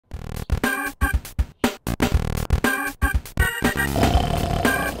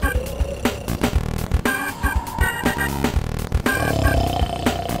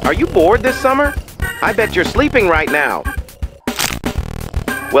Are you bored this summer? I bet you're sleeping right now.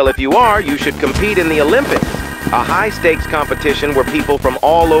 Well, if you are, you should compete in the Olympics, a high-stakes competition where people from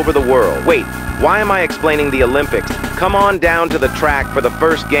all over the world... Wait, why am I explaining the Olympics? Come on down to the track for the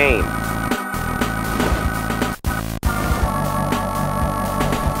first game.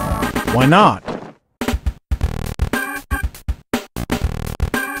 Why not?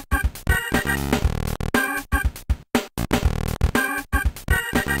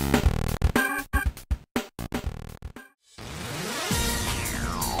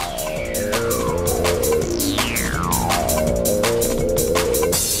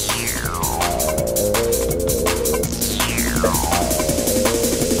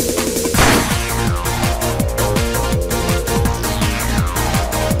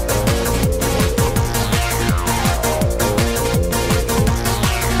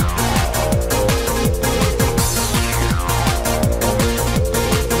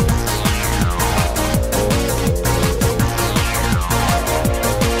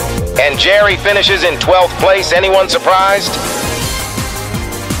 And Jerry finishes in 12th place. Anyone surprised?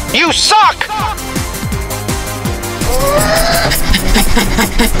 You suck!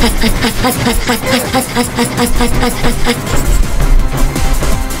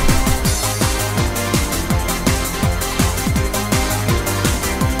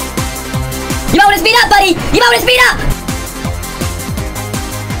 You might want to speed up, buddy! You might want to speed up!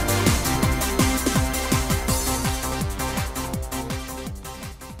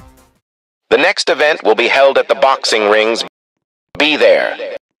 The next event will be held at the boxing rings. Be there.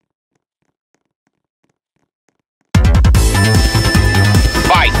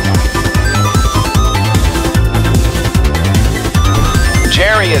 Fight!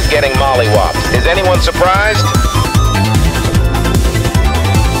 Jerry is getting mollywopped. Is anyone surprised?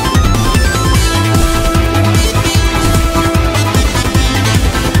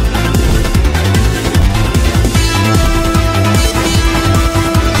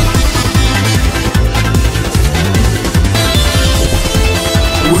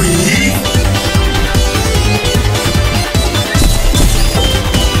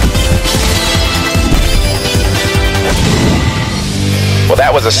 Well,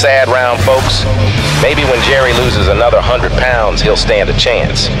 that was a sad round, folks. Maybe when Jerry loses another 100 pounds, he'll stand a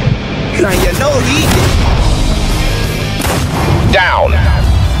chance. Now you know he Down.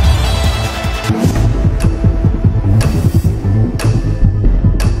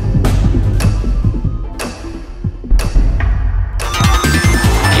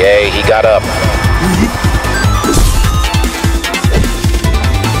 Yay, he got up.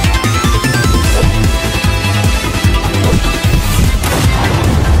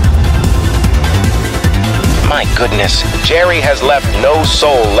 My goodness, Jerry has left no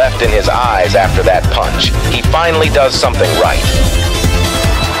soul left in his eyes after that punch. He finally does something right.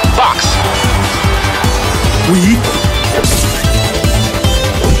 Box!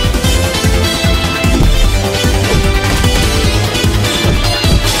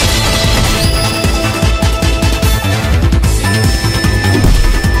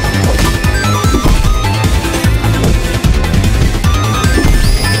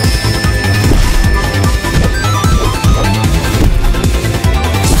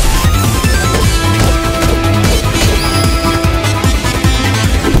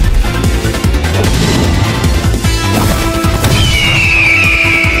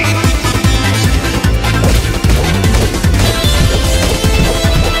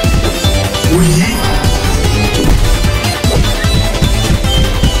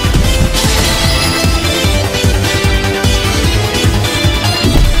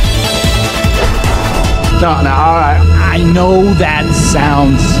 No, alright. I know that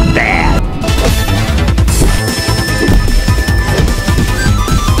sounds bad.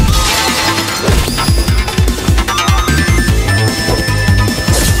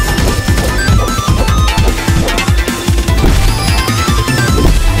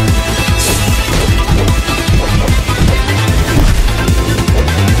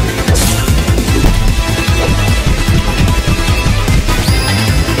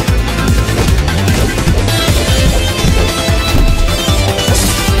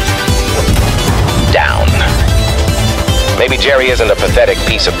 Maybe Jerry isn't a pathetic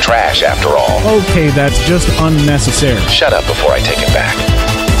piece of trash after all. Okay, that's just unnecessary. Shut up before I take it back.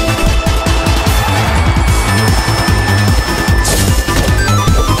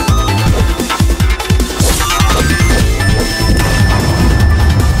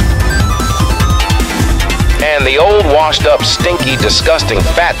 And the old washed-up, stinky, disgusting,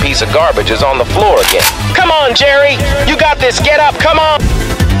 fat piece of garbage is on the floor again. Come on, Jerry! You got this! Get up! Come on!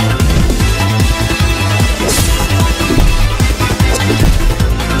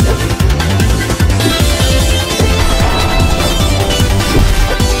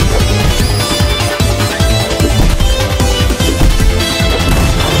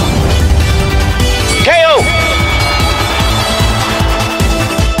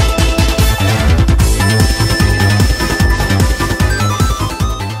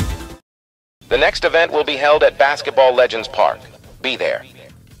 The next event will be held at Basketball Legends Park. Be there.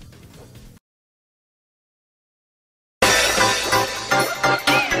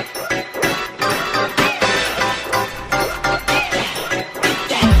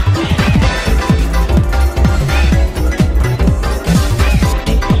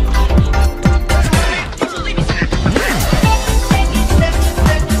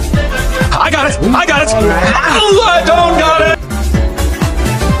 I got it! Oh, I don't got it!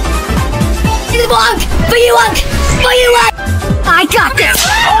 Wonk! For you, Wonk! For you, Wonk! I got this!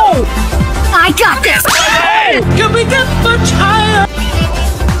 Oh! I got this! Hey! Can we get much higher?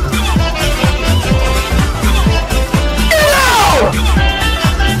 No!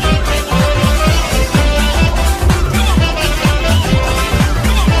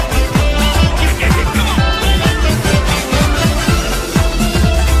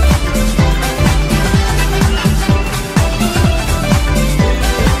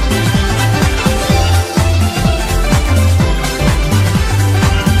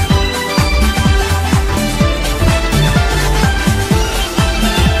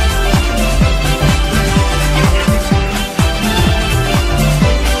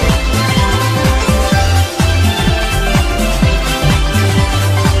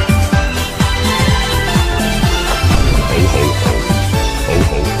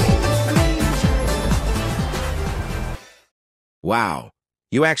 Wow,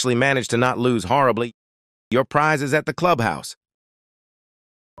 you actually managed to not lose horribly. Your prize is at the clubhouse.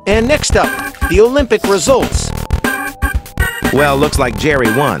 And next up, the Olympic results. Well, looks like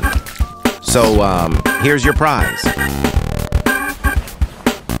Jerry won. So, here's your prize.